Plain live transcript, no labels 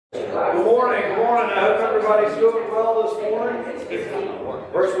Good morning, good morning. I hope everybody's doing well this morning.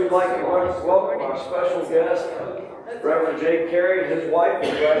 First, we'd like to welcome our special guest, Reverend Jake Carey and his wife.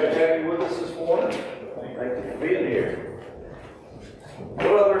 We're glad to have you with us this morning. Thank you for being here. What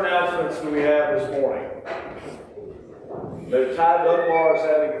other announcements do we have this morning? Ty Dunbar is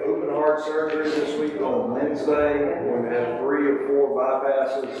having open heart surgery this week on Wednesday. We're going to have 3 or 4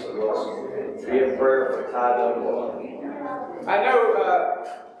 bypasses. So let's be in prayer for Ty Dunbar. I know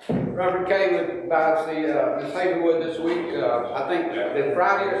Reverend Kay would biopsy Miss Hazelwood this week. I think the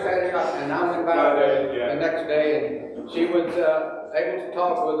Friday or Saturday, and I went by the next day, and she was able to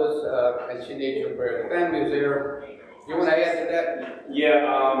talk with us, and she needs your prayer. The family is here. You want to add to that? Yeah.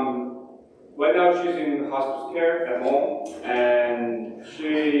 Right now she's in hospice care at home, and she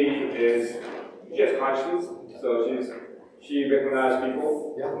has conscience, so she recognizes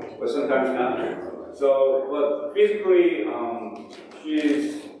people, but sometimes not. So, but physically,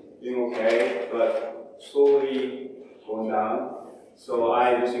 she's doing okay, but slowly going down. So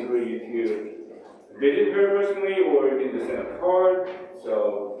I just encourage you to visit her personally, or you can just send a card.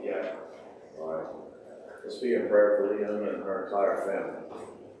 So, yeah. All right. Let's be in prayer for Leanne and her entire family.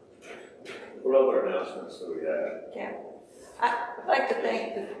 What other announcements do we have? Yeah. I'd like to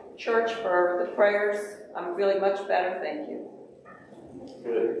thank the church for the prayers. I'm really much better, thank you.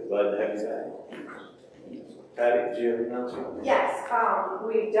 Good. Glad to have you back. Patty, did you have an announcement? Yes.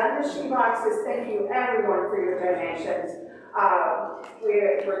 We've done the shoe boxes. Thank you, everyone, for your donations.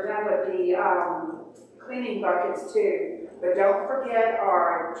 We're done with the cleaning buckets, too. But don't forget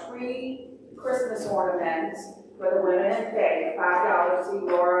our tree Christmas ornaments for the women in faith. $5. See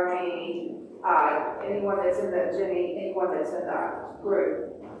Laura, me, anyone that's in the anyone that's in the group,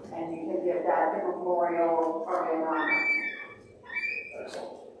 and you can get that in memorial or in honor.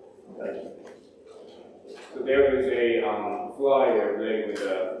 Excellent. Thank you. So there is a flyer related with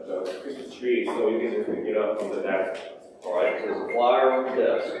the Christmas tree, so you can just pick it up from the desk. All right, there's a flyer on the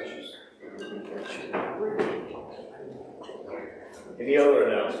desk. Any other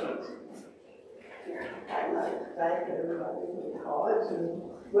announcements? I'd like to thank everybody for the cards and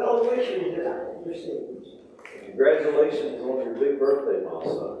well wishes that I received. Congratulations on your big birthday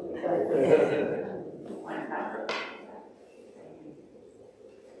milestone.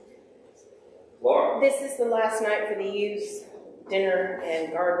 Laura. This is the last night for the youth dinner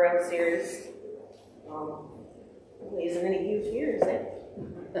and guardrail series. Isn't any youth here, is it?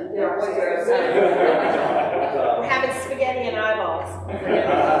 Yeah, We're having spaghetti and eyeballs.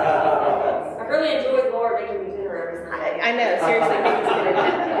 I really enjoyed Laura making me dinner every night. I know, seriously, make us get it.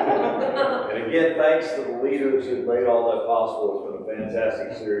 And again, thanks to the leaders who made all that possible. It's been a fantastic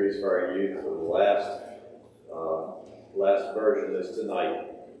series for our youth. For the last version is tonight.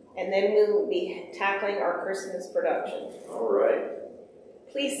 And then we'll be tackling our Christmas production. All right.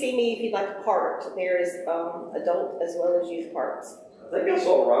 Please see me if you'd like a part. There is adult as well as youth parts. I think I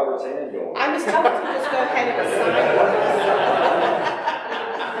saw Robert's hand going. I was told to just go ahead and assign.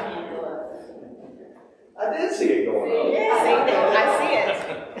 I did see it going up. Yeah, I see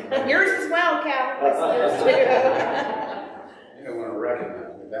it. Yours as well, Cal. I see yours too. You don't want to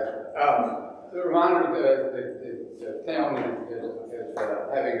recognize me. The reminder that the town is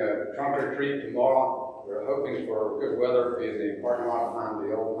having a trunk or treat tomorrow. We're hoping for good weather in the parking lot behind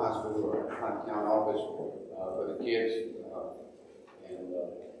the old high school or behind the town office for the kids. And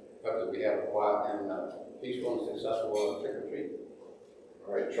hope that we have a quiet and peaceful and successful trick or treat.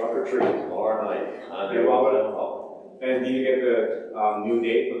 All right, trunk or treat tomorrow night. You're welcome. And did you get the new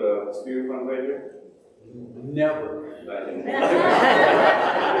date for the spirit fundraiser? Never.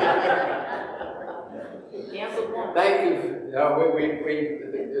 Thank you.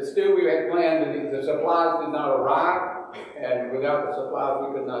 Still we had planned, the supplies did not arrive, and without the supplies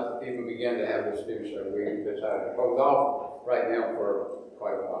we could not even begin to have the stew, so we decided to hold off right now for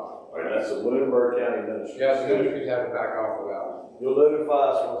quite a while. All right, that's the Lunenburg County Ministry. Yes, the ministries have to back off without it. You'll notify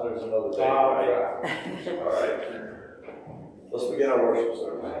us when there's another day, right? All right. Let's begin our worship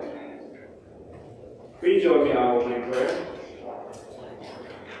service. Please join me in our opening prayer.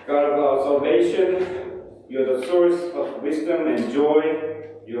 God of our salvation, you're the source of wisdom and joy.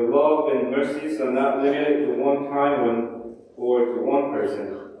 Your love and mercies are not limited to one time or to one person.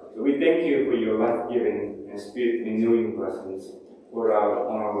 So we thank you for your life-giving and spirit-renewing blessings on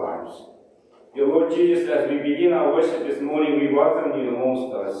our lives. Dear Lord Jesus, as we begin our worship this morning, we welcome you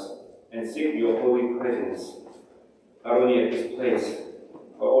amongst us and seek your holy presence, not only at this place,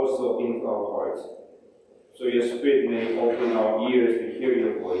 but also in our hearts. So your Spirit may open our ears to hear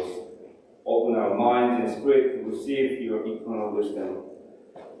your voice, open our minds and spirit to receive your eternal wisdom,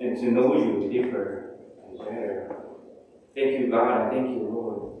 and to know you deeper and better. Thank you, God, and thank you,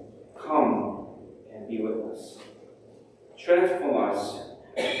 Lord. Transform us.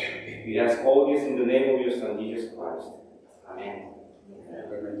 We ask all this in the name of your Son, Jesus Christ. Amen.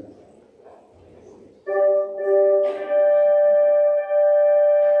 Amen.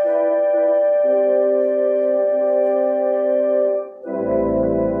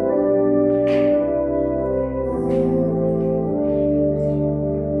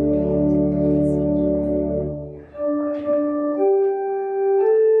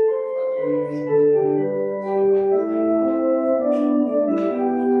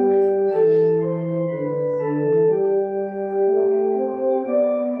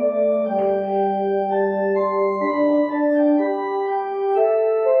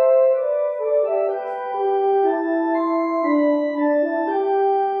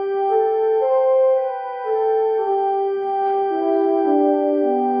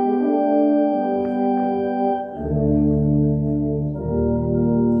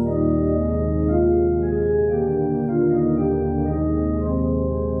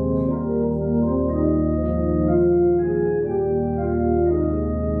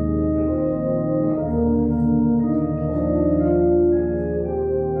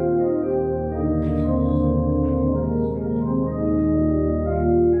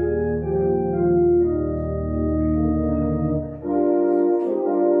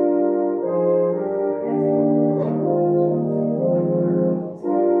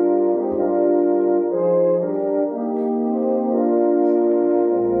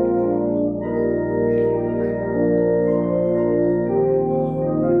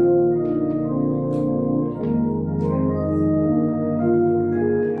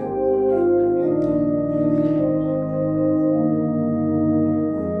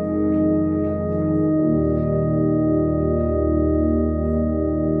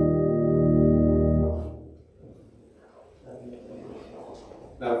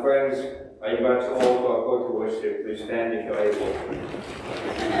 Now, friends, I invite you all to our call to worship. Please stand if you're able.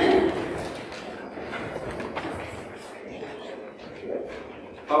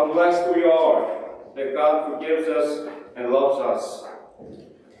 How blessed we are that God forgives us and loves us.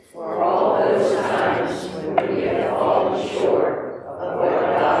 For all those times when we have fallen short of what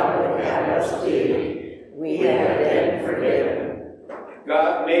God would have us do, we have been forgiven.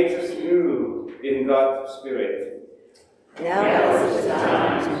 God makes us new in God's Spirit. Now is the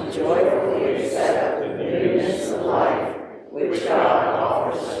time to joyfully accept the newness of life which God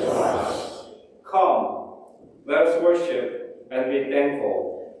offers to us. Come, let us worship and be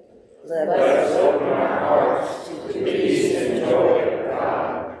thankful. Let us open our hearts to peace and joy of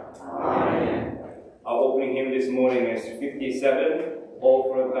God. Amen. Our opening hymn this morning is 57, All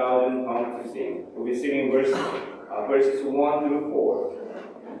for 1,000 Come to Sing. We'll be singing verses 1 through 4.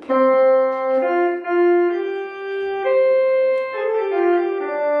 Thank you.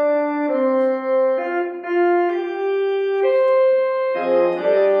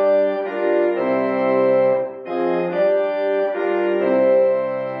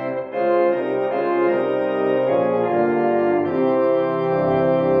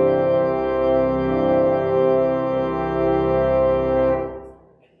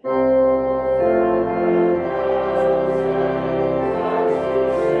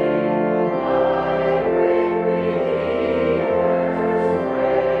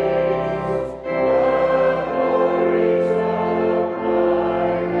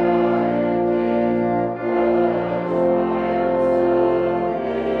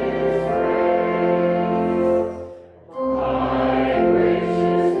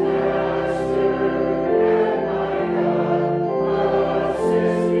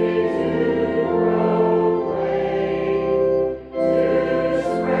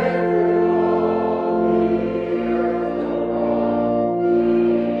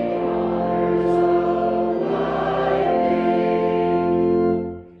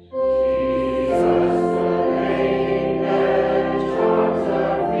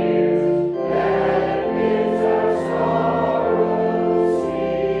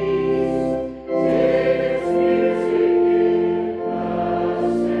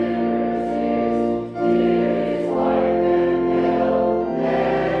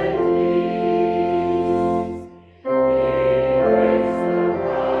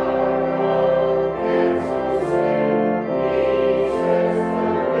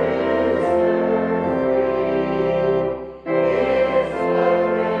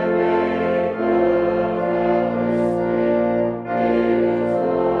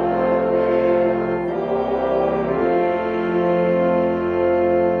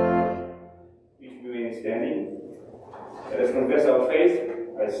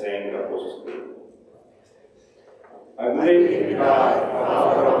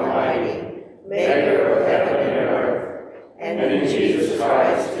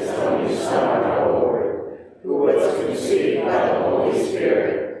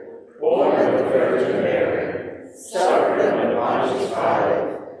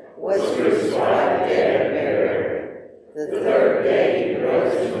 5, was crucified, dead, and buried. The third day he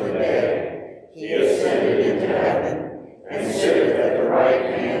rose from the dead. He ascended into heaven, and sitteth at the right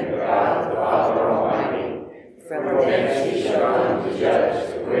hand of God the Father Almighty. From thence he shall come to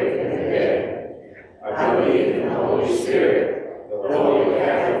judge the quick and the dead. I believe in the Holy Spirit, the Holy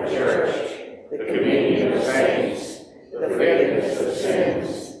Catholic Church, the communion of saints, the forgiveness of sins,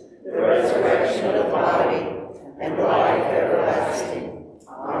 the resurrection of the body, and life everlasting.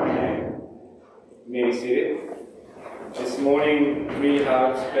 Amen. You may be seated. This morning we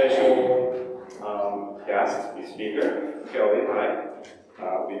have special guest speaker, Kelly. Hi.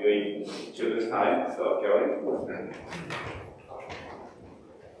 We're doing children's time, so Kelly.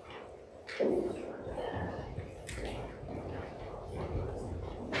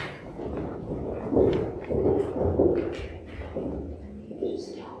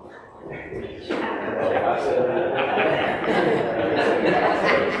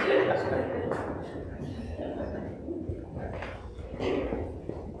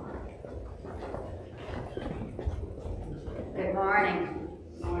 Good morning.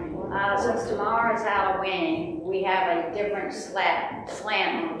 Since tomorrow is Halloween, we have a different slant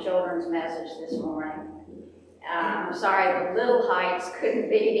on the children's message this morning. I'm sorry the Little Heights couldn't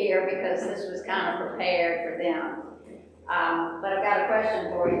be here because this was kind of prepared for them. But I've got a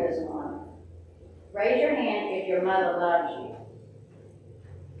question for you this morning. Raise your hand if your mother loves you.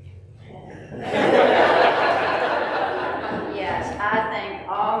 Yes, I think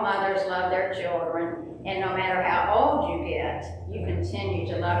all mothers love their children. And no matter how old you get, you continue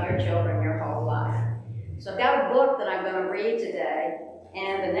to love your children your whole life. So I've got a book that I'm going to read today,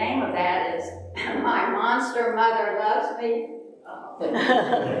 and the name of that is My Monster Mother Loves Me.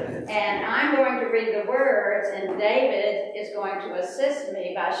 And I'm going to read the words, and David is going to assist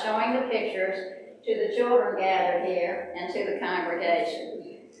me by showing the pictures to the children gathered here and to the congregation.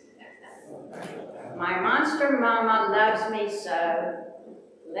 My monster mama loves me so.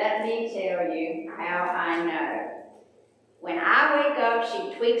 Let me tell you how I know. When I wake up,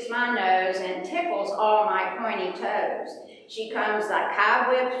 she tweaks my nose and tickles all my pointy toes. She combs the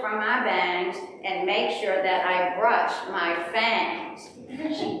cobwebs from my bangs and makes sure that I brush my fangs.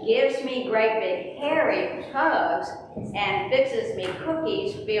 She gives me great big hairy hugs and fixes me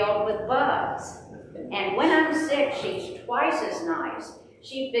cookies filled with bugs. And when I'm sick, she's twice as nice.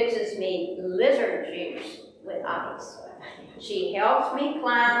 She fixes me lizard juice with ice. She helps me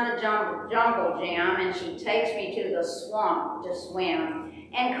climb the jungle gym, and she takes me to the swamp to swim,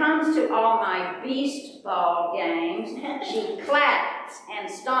 and comes to all my beast ball games. She claps and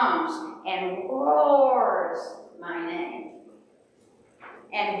stomps and roars my name.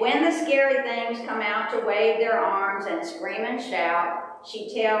 And when the scary things come out to wave their arms and scream and shout,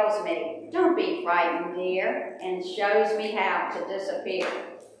 she tells me, "Don't be frightened, dear," and shows me how to disappear.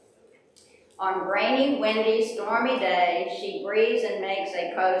 On rainy, windy, stormy days, she breathes and makes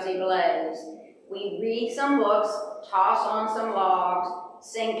a cozy blaze. We read some books, toss on some logs,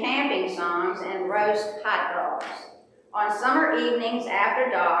 sing camping songs, and roast hot dogs. On summer evenings after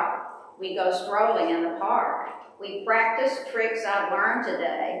dark, we go strolling in the park. We practice tricks I've learned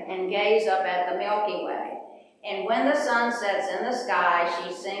today and gaze up at the Milky Way. And when the sun sets in the sky,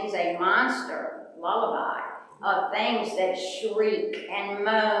 she sings a monster lullaby of things that shriek and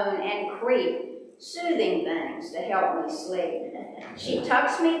moan and creep, soothing things to help me sleep. She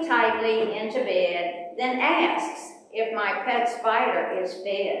tucks me tightly into bed, then asks if my pet spider is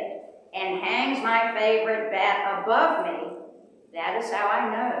fed, and hangs my favorite bat above me. That is how I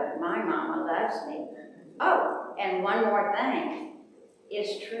know my mama loves me. Oh, and one more thing.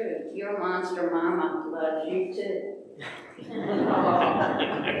 It's true, your monster mama loves you too.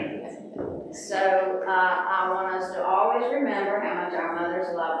 So I want us to always remember how much our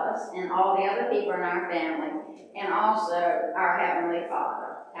mothers love us and all the other people in our family, and also our Heavenly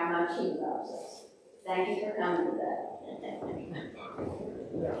Father, how much He loves us. Thank you for coming today.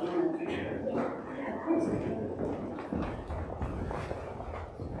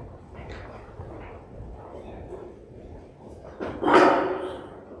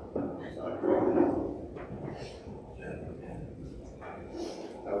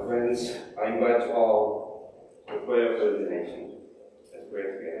 Friends, I invite you all to prayer for the nation. Let's pray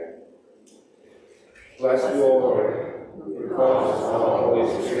together. Bless you, Lord, who causes all Holy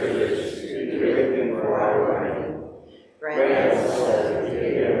Spirit to be driven for our reign. Grant us to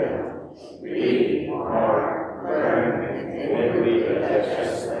hear, read, mark, learn, and believe and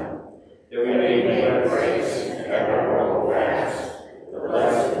digest them, that we may be embraced and ever hold fast the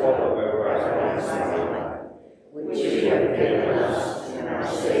blessed hope of everlasting life, which you have given us in our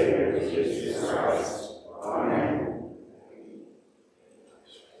Savior Jesus Christ. Amen.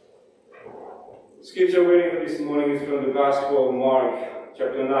 Scripture reading for this morning is from the Gospel of Mark,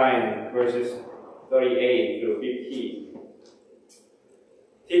 chapter 9, verses 38 through 50.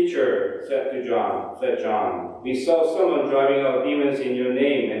 Teacher, said John, we saw someone driving out demons in your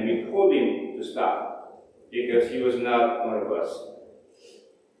name, and we told him to stop, because he was not one of us.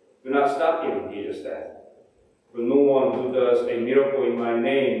 Do not stop him, Jesus said. For no one who does a miracle in my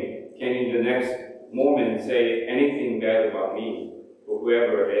name can in the next moment say anything bad about me. For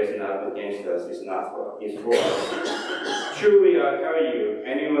whoever is not against us is for us. Truly I tell you,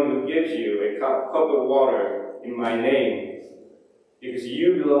 anyone who gives you a cup of water in my name, because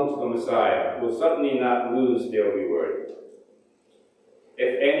you belong to the Messiah, will certainly not lose their reward.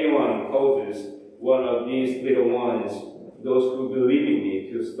 If anyone causes one of these little ones, those who believe in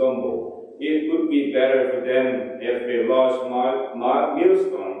me, to stumble, it would be better for them if a large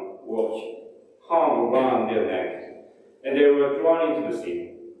millstone was hung around their neck, and they were thrown into the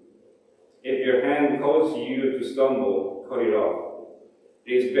sea. If your hand causes you to stumble, cut it off.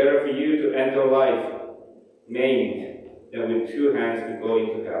 It is better for you to enter life maimed than with two hands to go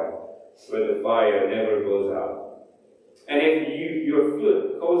into hell, where the fire never goes out. And if your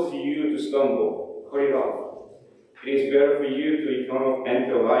foot causes you to stumble, cut it off. It is better for you to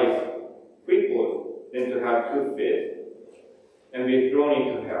enter life crippled than to have 2 feet and be thrown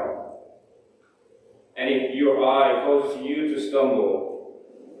into hell. And if your eye causes you to stumble,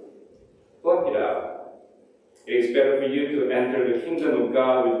 pluck it out. It is better for you to enter the kingdom of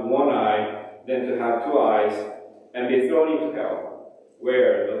God with one eye than to have 2 eyes and be thrown into hell,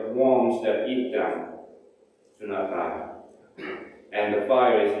 where the worms that eat them do not die, and the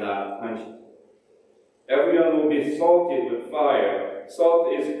fire is not quenched. Everyone will be salted with fire.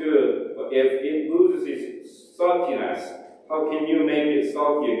 Salt is good, but if it loses its saltiness, how can you make it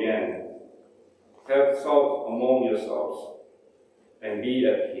salty again? Have salt among yourselves, and be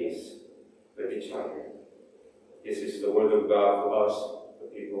at peace with each other. This is the word of God for us, the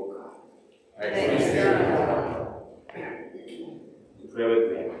people of God. Thanks God. Pray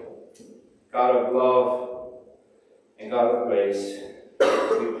with me. God of love and God of grace,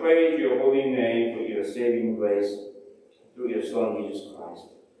 we praise your holy name for your saving grace through your Son, Jesus Christ.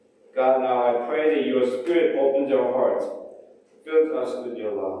 God, now I pray that your Spirit opens our hearts, fills us with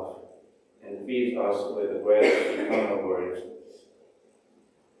your love, and feeds us with the bread of eternal words.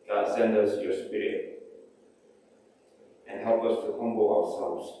 God, send us your Spirit and help us to humble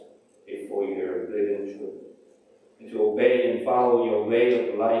ourselves before your living truth, and to obey and follow your way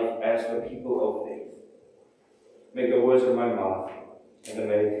of life as the people of faith. Make the words of my mouth and the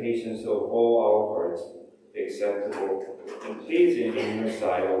meditations of all our hearts acceptable and pleasing in your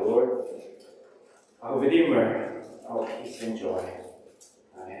sight, O Lord, our Redeemer, our peace and joy.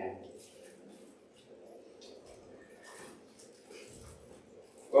 Amen.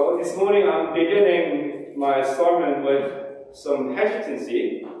 Well, this morning I'm beginning my sermon with some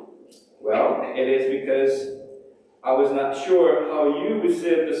hesitancy. Well, it is because I was not sure how you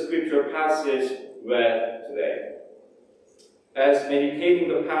received the scripture passage read today. As meditating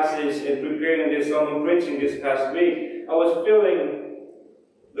the passage and preparing this sermon preaching this past week, I was feeling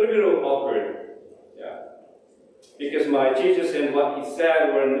a little bit awkward. Yeah. Because my Jesus and what he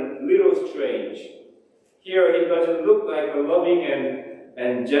said were a little strange. Here he doesn't look like a loving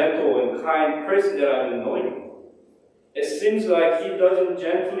and gentle and kind person that I've been knowing. It seems like he doesn't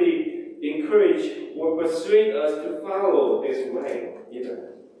gently encourage or persuade us to follow this way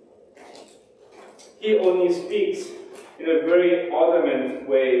either. He only speaks in a very adamant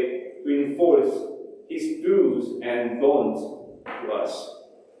way to enforce his do's and don'ts to us.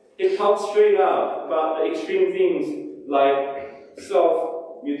 He talks straight out about the extreme things like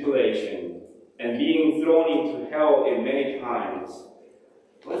self-mutilation and being thrown into hell in many times.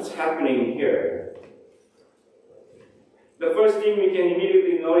 What's happening here? The first thing we can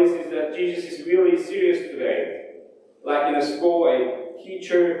immediately notice is that Jesus is really serious today. Like in a school, a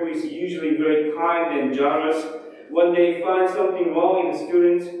teacher who is usually very kind and generous, when they find something wrong in the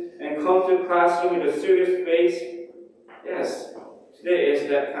students and come to the classroom with a serious face, yes, today is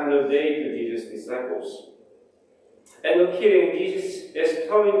that kind of day to Jesus' disciples. And no kidding, Jesus is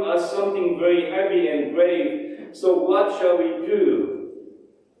telling us something very heavy and grave. So what shall we do?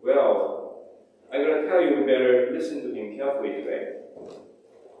 Well, I gotta tell you, we better listen to him carefully today.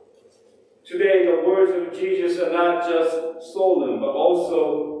 Today, the words of Jesus are not just solemn, but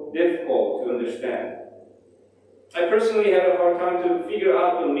also difficult to understand. I personally had a hard time to figure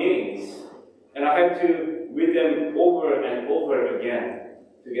out the meanings, and I had to read them over and over again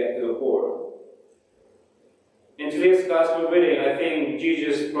to get to the core. In today's gospel reading, I think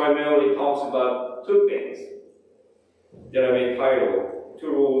Jesus primarily talks about 2 things that are made titled 2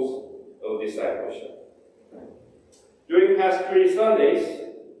 rules of discipleship. 3 Sundays,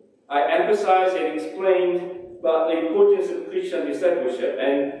 I emphasized and explained about the importance of Christian discipleship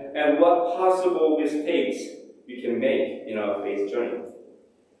and what possible mistakes we can make in our faith journey.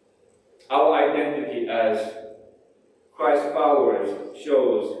 Our identity as Christ followers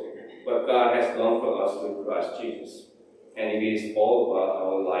shows what God has done for us through Christ Jesus. And it is all about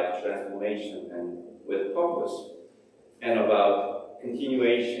our life transformation and with purpose, and about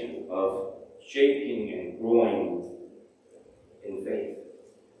continuation of shaping and growing in faith.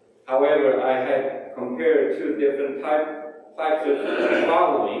 However, I had compared 2 different types of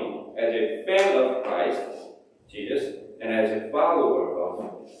following: as a fan of Christ Jesus and as a follower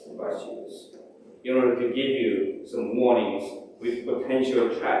of Christ Jesus, in order to give you some warnings with potential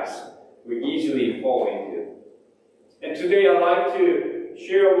traps we easily fall into. And today I'd like to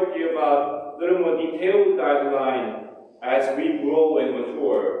share with you about a little more detailed guideline as we grow and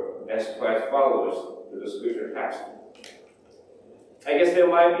mature as Christ followers through the scripture text. I guess there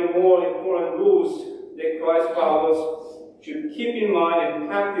might be more important rules that Christ followers should keep in mind and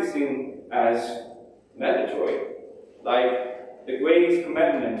practicing as mandatory, like the greatest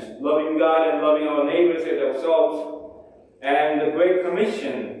commandment, loving God and loving our neighbors as ourselves, and the Great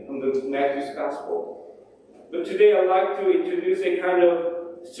Commission from the Matthew's Gospel. But today I'd like to introduce a kind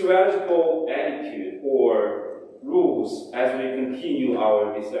of strategical attitude or rules as we continue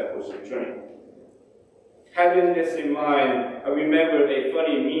our discipleship journey. Having this in mind, I remember a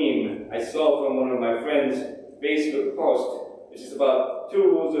funny meme I saw from one of my friends' Facebook post, which is about 2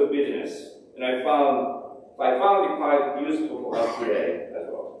 rules of business, and I found it quite useful for us today as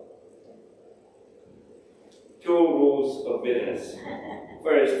well. 2 rules of business.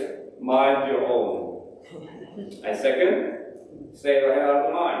 First, mind your own. And second, stay the hell out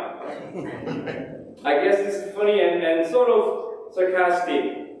of mine. I guess this is funny and sort of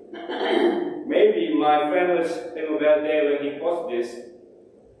sarcastic. Maybe my friend was having a bad day when he posted this.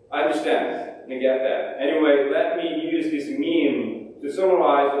 I understand. I get that. Anyway, let me use this meme to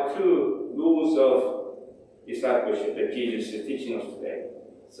summarize the 2 rules of discipleship that Jesus is teaching us today.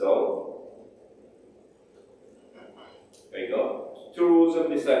 So, there you go. 2 rules of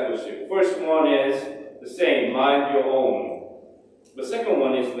discipleship. First one is the same, mind your own. The second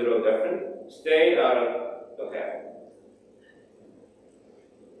one is a little different. Stay out of the head.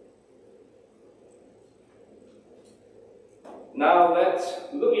 Now let's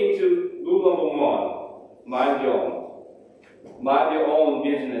look into rule number 1, mind your own. Mind your own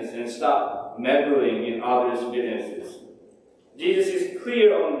business and stop meddling in others' businesses. Jesus is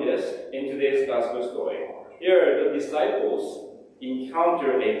clear on this in today's gospel story. Here, the disciples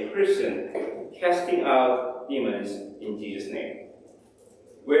encounter a person casting out demons in Jesus' name.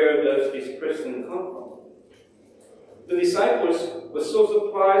 Where does this person come from? The disciples were so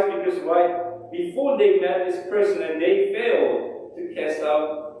surprised because right before they met this person and they failed to cast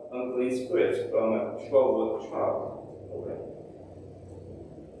out unclean spirits from a 12-year-old child. Okay.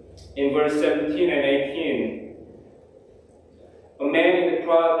 In verse 17 and 18, a man in the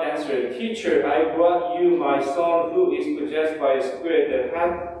crowd answered, "Teacher, I brought you my son who is possessed by a spirit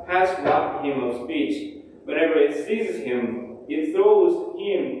that has robbed him of speech. Whenever it seizes him, it throws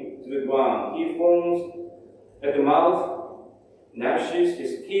him to the ground. He foams at the mouth, gnashes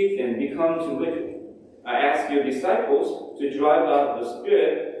his teeth, and becomes rigid. I asked your disciples to drive out the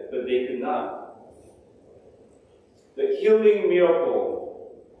spirit, but they could not." The healing miracle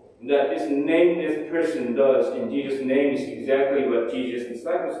that this nameless person does in Jesus' name is exactly what Jesus'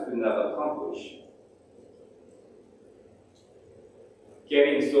 disciples could not accomplish.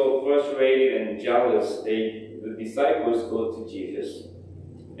 Getting so frustrated and jealous, the disciples go to Jesus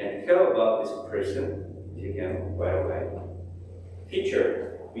and tell about this person to him right away.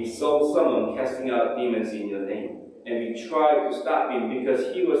 "Teacher, we saw someone casting out demons in your name, and we tried to stop him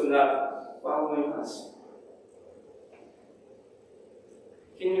because he was not following us."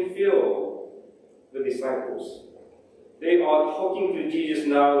 Can you feel the disciples? They are talking to Jesus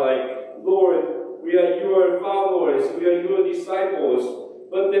now like, "Lord, we are your followers, we are your disciples,"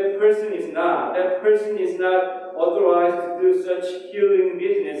 but that person is not. That person is not authorized to do such healing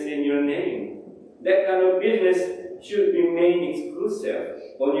business in your name. That kind of business should remain exclusive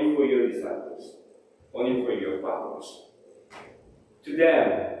only for your disciples, only for your followers. To them,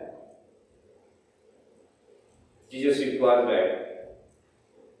 Jesus replied back,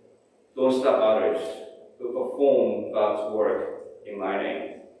 "Don't stop others to perform God's work in my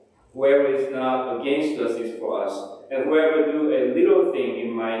name. Whoever is not against us is for us, and whoever do a little thing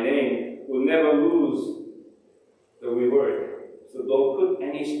in my name will never lose the reward. So don't put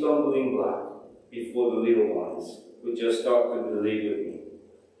any stumbling block before the little ones who just start to believe with me."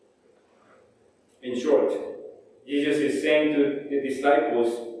 In short, Jesus is saying to the disciples,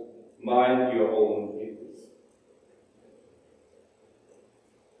 mind your own business.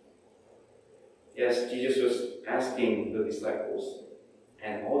 Yes, Jesus was asking the disciples,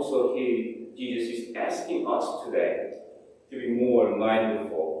 and also Jesus is asking us today to be more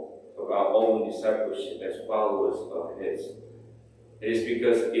mindful of our own discipleship as followers of His. It is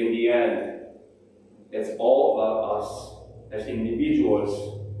because in the end, it's all about us as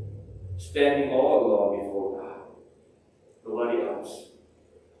individuals standing all alone before God. Nobody else.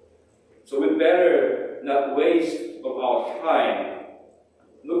 So we better not waste of our time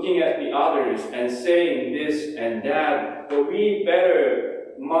looking at the others and saying this and that, but we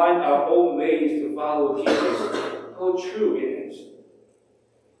better mind our own ways to follow Jesus. How true it is.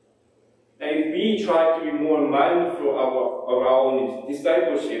 And if we try to be more mindful of our own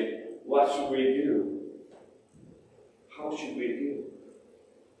discipleship, what should we do? How should we do?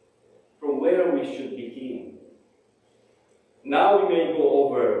 From where we should begin? Now we may go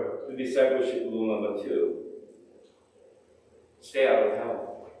over to discipleship rule number 2. Stay out of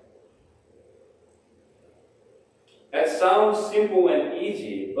hell. That sounds simple and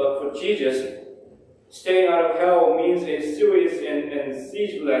easy, but for Jesus, staying out of hell means a serious and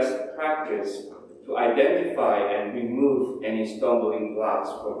ceaseless practice to identify and remove any stumbling blocks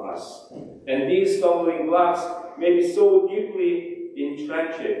from us. And these stumbling blocks may be so deeply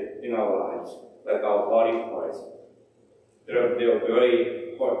entrenched in our lives, like our body parts. They're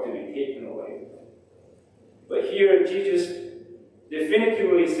very hard to be taken away. But here Jesus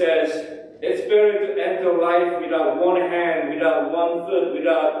definitively says, it's better to enter life without one hand, without one foot,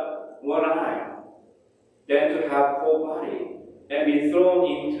 without one eye, than to have whole body and be thrown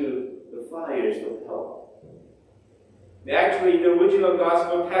into the fires of hell. Actually, in the original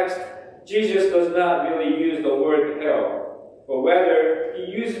gospel text, Jesus does not really use the word hell, but rather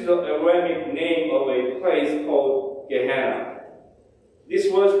he uses the Aramaic name of a place called Gehenna. This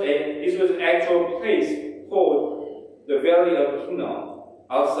was an actual place called the Valley of Hinnom,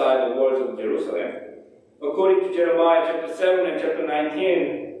 outside the walls of Jerusalem. According to Jeremiah chapter 7 and chapter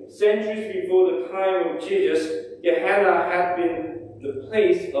 19, centuries before the time of Jesus, Gehenna had been the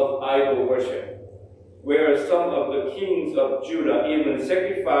place of idol worship, where some of the kings of Judah even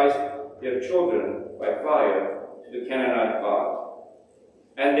sacrificed their children by fire to the Canaanite god.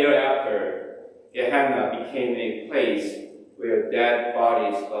 And thereafter, Gehenna became a place where dead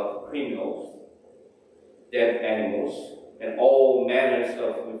bodies of criminals, dead animals, and all manners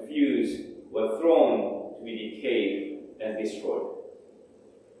of refuse were thrown to be decayed and destroyed.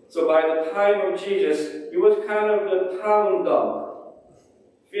 So by the time of Jesus, it was kind of the town dump,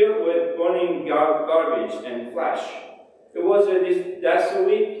 filled with burning garbage and flesh. It was this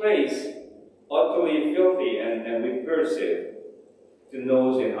desolate place, utterly filthy and repulsive to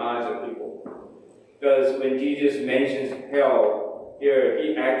nose and eyes of people. Because when Jesus mentions hell here,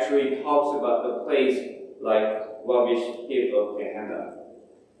 he actually talks about the place like rubbish heap of Gehenna.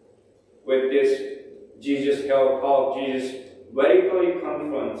 With this Jesus hell talk, Jesus radically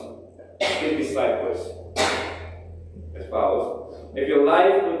confronts his disciples as follows. If your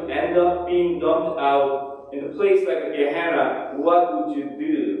life would end up being dumped out in a place like a Gehenna, what would you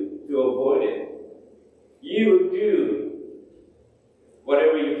do to avoid it? You would do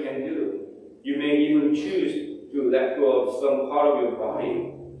whatever you can do. You may even choose to let go of some part of your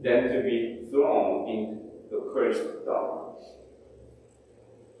body than to be thrown into the cursed dump.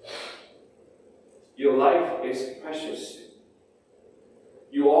 Your life is precious.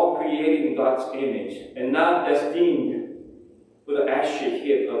 You are created in God's image and not destined for the ashy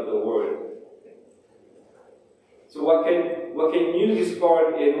heap of the world. So what can you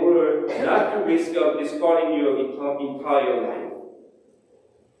discard in order not to risk of discarding your entire life?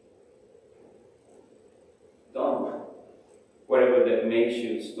 Dump whatever that makes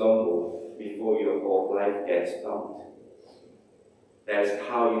you stumble before your whole life gets dumped. That is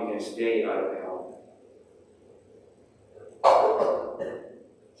how you can stay out of hell.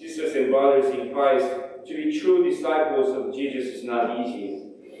 Sisters and brothers in Christ, to be true disciples of Jesus is not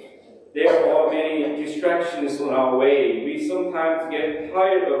easy. There are many distractions on our way. We sometimes get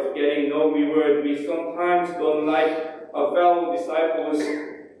tired of getting no reward. We sometimes don't like our fellow disciples.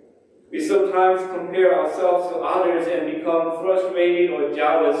 We sometimes compare ourselves to others and become frustrated or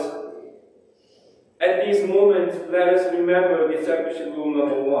jealous. At these moments, let us remember discipleship rule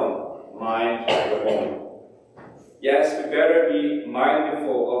number 1, mind your own. Yes, we better be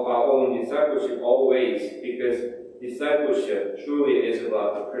mindful of our own discipleship always, because discipleship truly is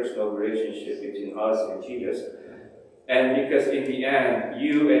about the personal relationship between us and Jesus. And because in the end,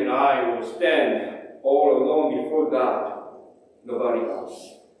 you and I will stand all alone before God, nobody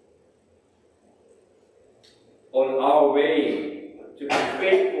else. on our way to be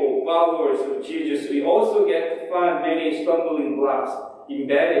faithful followers of Jesus, we also get to find many stumbling blocks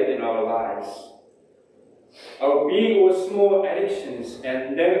embedded in our lives. Our big or small addictions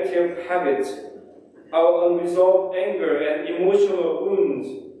and negative habits, our unresolved anger and emotional wounds,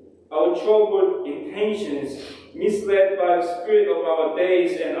 our troubled intentions, misled by the spirit of our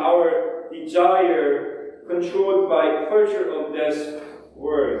days, and our desire controlled by culture of this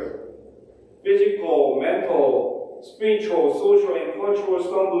world. Physical, mental, spiritual, social, and cultural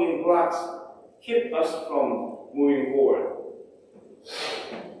stumbling blocks keep us from moving forward.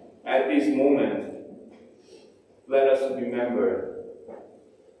 At this moment, let us remember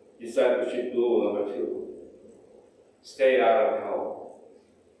discipleship rule number 2. Stay out of hell.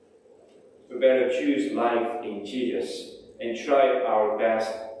 We better choose life in Jesus and try our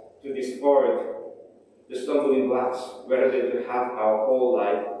best to discard the stumbling blocks rather than to have our whole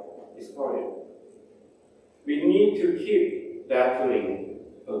life discarded. We need to keep battling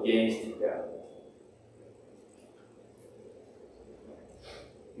against them.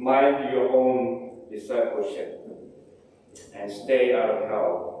 Mind your own discipleship and stay out of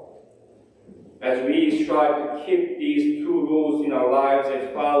hell. As we strive to keep these 2 rules in our lives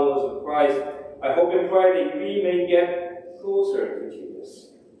as followers of Christ, I hope and pray that we may get closer to Jesus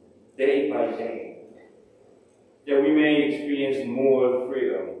day by day, that we may experience more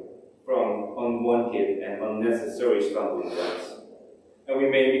freedom from unwanted and unnecessary stumbling blocks, and we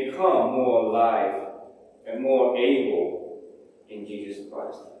may become more alive and more able in Jesus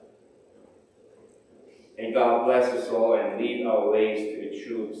Christ. And God bless us all and lead our ways to the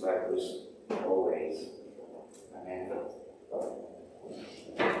true disciples always. Amen.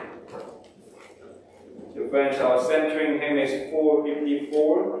 So friends, our centering hymn is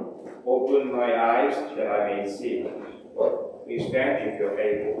 454. Open my eyes that I may see. Please stand if you're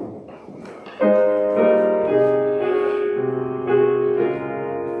able.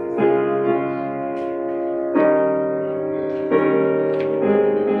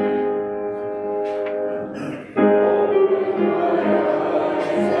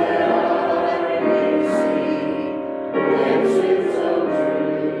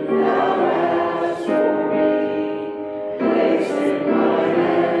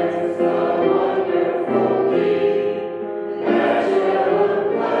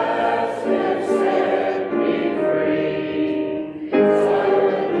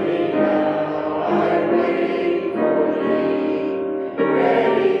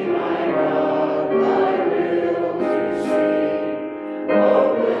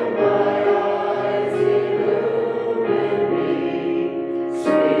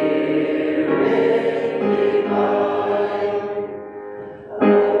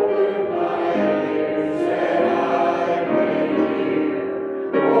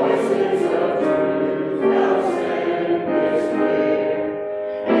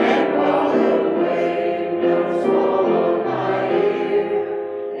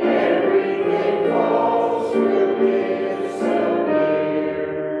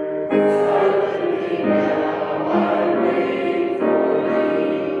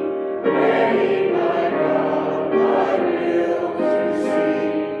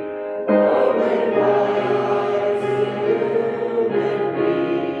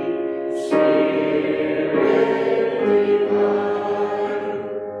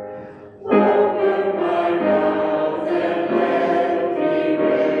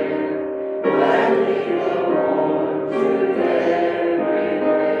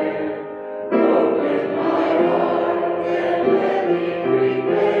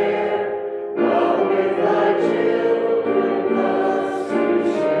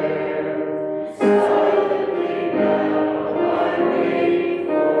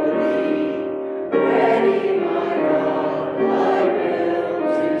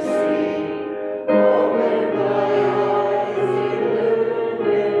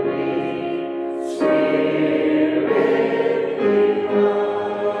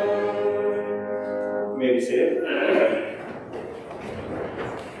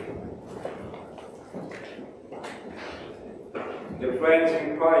 The friends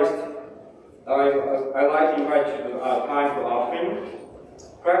in Christ, I like to invite you to our time for offering.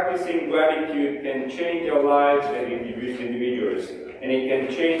 Practicing gratitude can change our lives as individuals, and it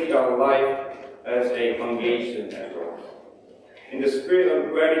can change our life as a congregation as well. In the spirit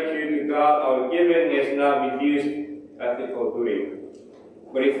of gratitude to God, our giving is not reduced ethical duty,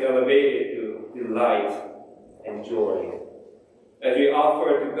 but it's elevated to delight and joy. As we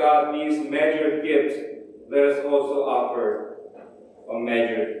offer to God these measured gifts, let us also offer a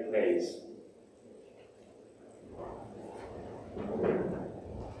measured praise.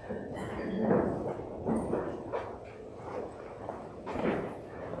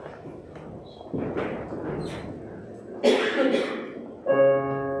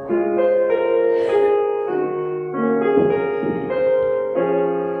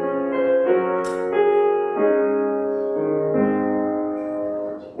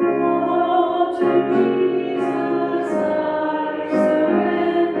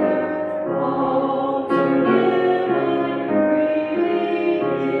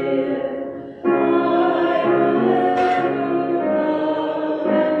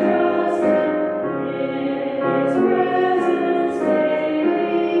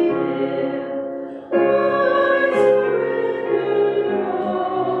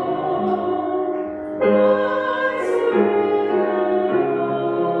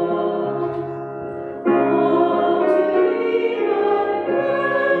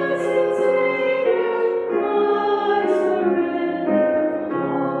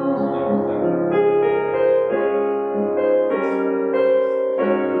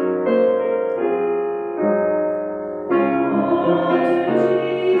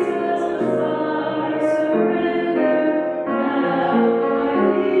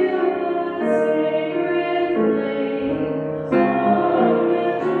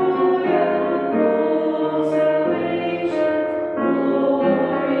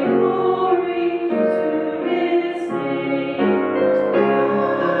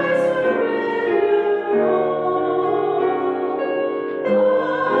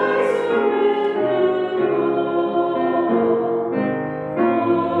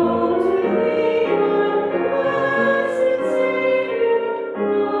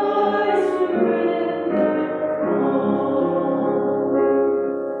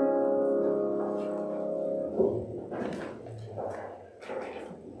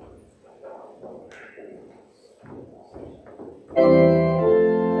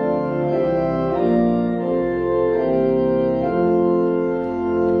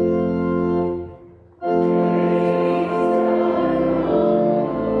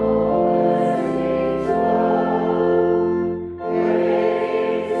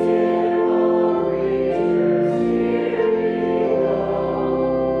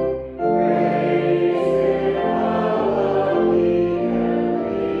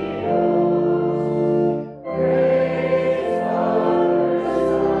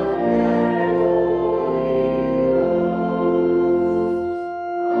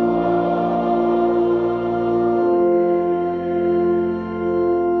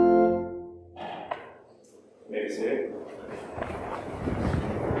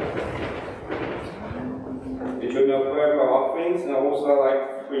 join me in prayer for our offerings, and I also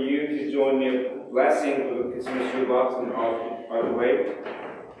like for you to join me in blessing for the Christmas shoebox and our way.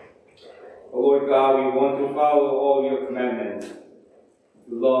 Oh Lord God, we want to follow all your commandments, to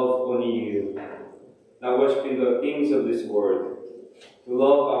love only you, not worshiping the things of this world, to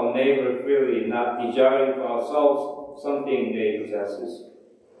love our neighbor freely, not desiring for ourselves something they possess.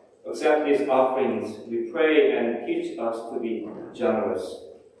 Accept these offerings, we pray, and teach us to be generous,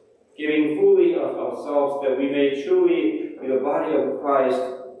 giving fully of ourselves that we may truly be the body of Christ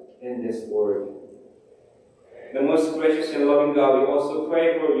in this world. The most gracious and loving God, we also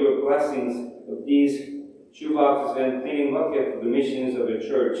pray for your blessings of these shoeboxes and cleaning bucket for the missions of your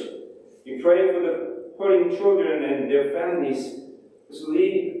church. We pray for the hurting children and their families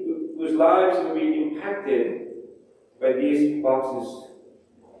whose lives will be impacted by these boxes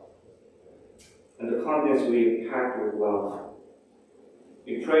and the contents we pack with love.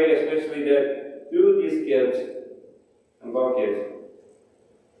 We pray especially that through these gifts and bucket,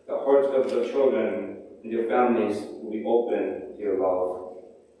 the hearts of the children and their families will be open to your love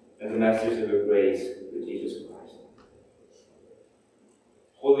and the message of your grace through Jesus Christ.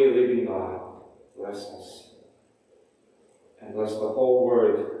 Holy living God, bless us and bless the whole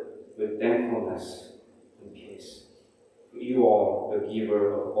world with thankfulness and peace. For you are the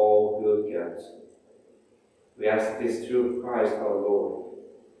giver of all good gifts. We ask this through Christ our Lord.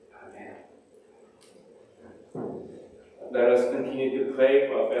 Amen. Let us continue to pray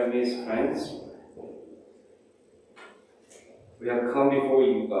for our families, friends. We have come before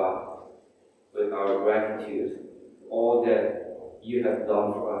you, God, with our gratitude for all that you have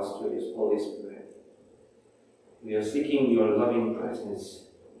done for us through His Holy Spirit. We are seeking your loving presence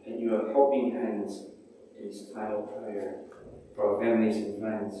and your helping hands in this time of prayer for our families and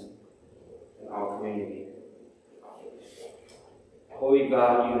friends and our community. Holy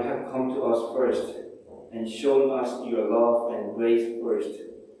God, you have come to us first and shown us your love and grace first.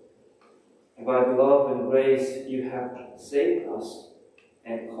 And by the love and grace, you have saved us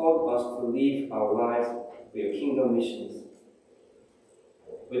and called us to live our lives for your kingdom missions.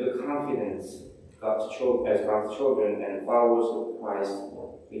 With the confidence as God's children and followers of Christ,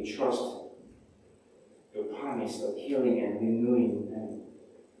 we trust your promise of healing and renewing and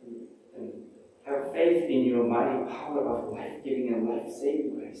have faith in your mighty power of life-giving and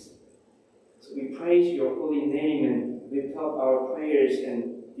life-saving grace. So we praise your holy name and lift up our prayers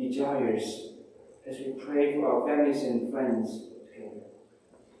and desires as we pray for our families and friends together.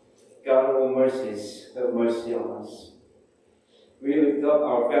 God of all mercies, have mercy on us. We lift up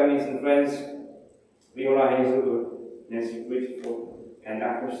our families and friends, Leona Hazelwood, Nancy Bridgeford, and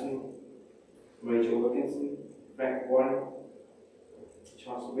Ackerson, Rachel Wilkinson, Frank Warren,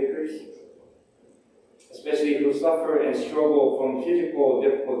 Charles Vickers, especially who suffer and struggle from physical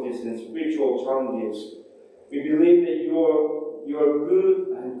difficulties and spiritual challenges. We believe that you are good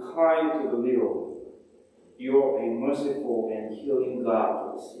and kind to the little. You are a merciful and healing God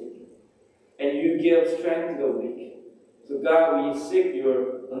to the sick. And you give strength to the weak. So God, we seek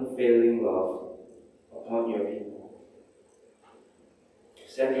your unfailing love upon your people.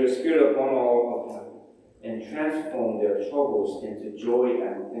 Send your Spirit upon all of them and transform their troubles into joy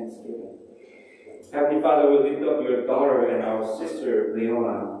and thanksgiving. Heavenly Father, we lift up your daughter and our sister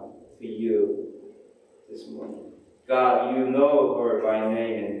Leona to you this morning. God, you know her by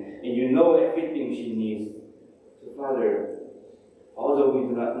name and you know everything she needs. So Father, although we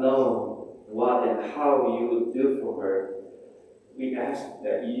do not know what and how you would do for her, we ask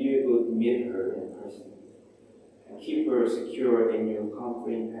that you would meet her in person and keep her secure in your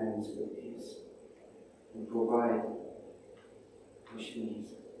comforting hands with peace and provide what she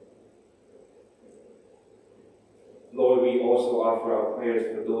needs. Lord, we also offer our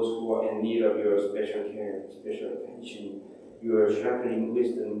prayers for those who are in need of your special care, special attention, your sharpening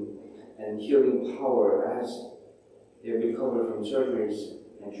wisdom and healing power as they recover from surgeries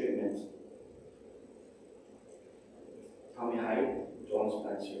and treatments. Tommy Hyde, John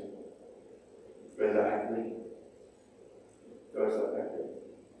Spencer, Brenda Ackley, Dorothy Becker,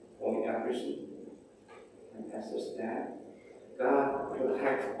 Tony Ackerson, and Pastor Stan. God,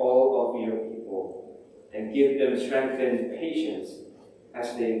 protect all of your people and give them strength and patience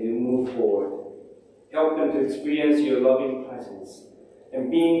as they move forward. Help them to experience your loving presence and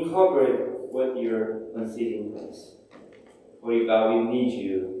being covered with your unceasing grace. Holy God, we need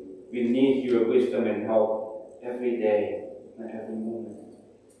you. We need your wisdom and help every day and every moment.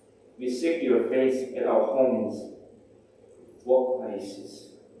 We seek your face at our homes,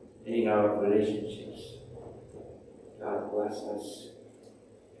 workplaces, and in our relationships. God bless us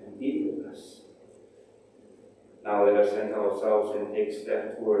and be with us. Now let us send ourselves and take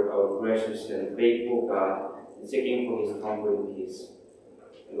steps toward our gracious and faithful God and seeking for his comfort in peace,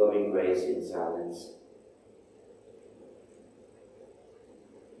 and loving grace in silence.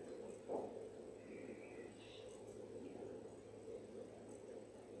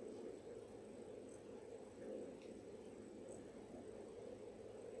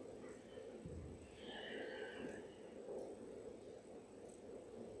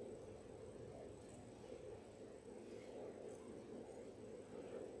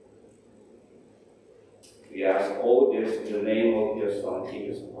 We ask all this in the name of your Son,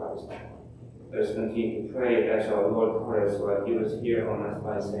 Jesus Christ. Let us continue to pray as our Lord taught us while he was here on us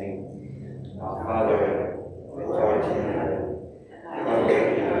by saying, Our Father, who art in heaven, hallowed be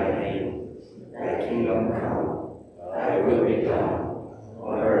thy name. Thy kingdom come, thy will be done,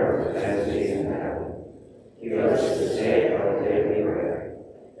 on earth as it is in heaven. Give us this day our daily bread,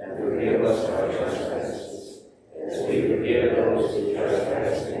 and forgive us our trespasses, as we forgive those who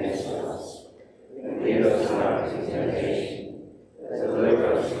trespass against us. And lead us not into temptation, but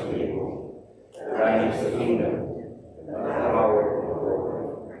deliver us from evil. For thine is the kingdom, and the power, and the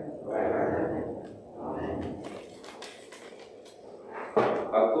glory, forever. Amen.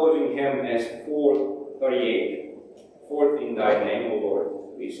 Our closing hymn is 438. Forth in thy name, O Lord.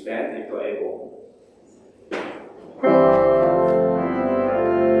 We stand if you are able.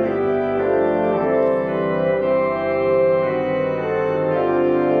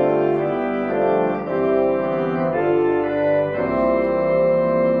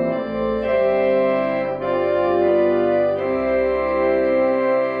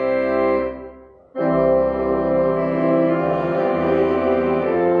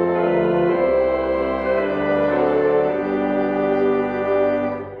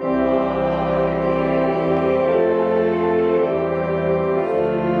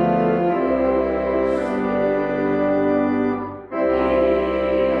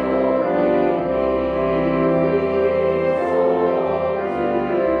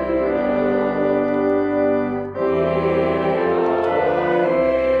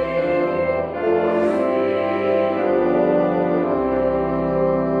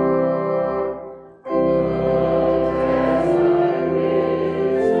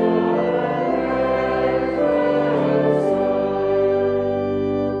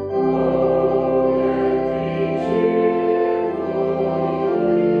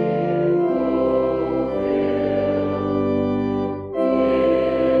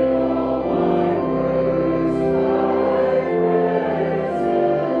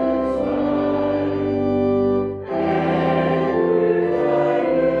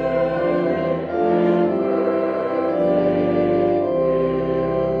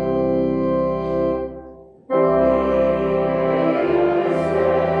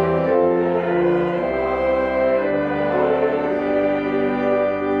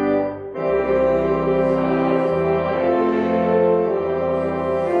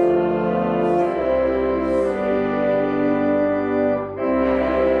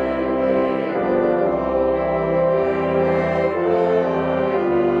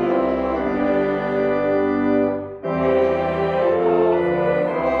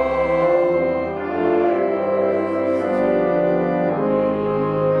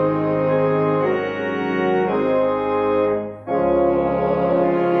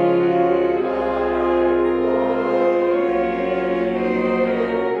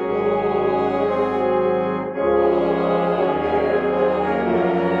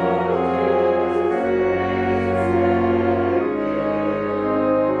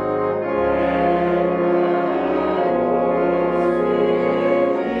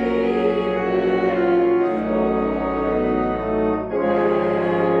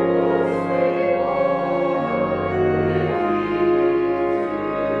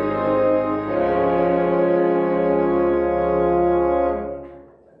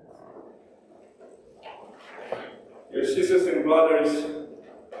 Dear sisters and brothers,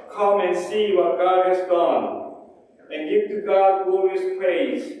 come and see what God has done, and give to God glorious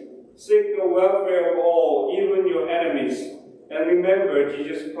praise. Seek the welfare of all, even your enemies, and remember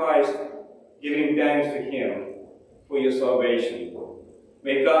Jesus Christ, giving thanks to Him for your salvation.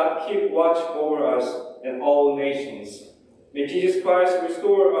 May God keep watch over us and all nations. May Jesus Christ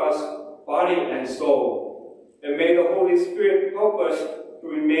restore us, body and soul. And may the Holy Spirit help us to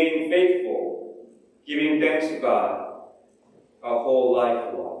remain faithful, giving thanks to God our whole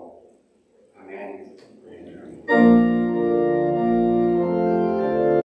life long. Amen.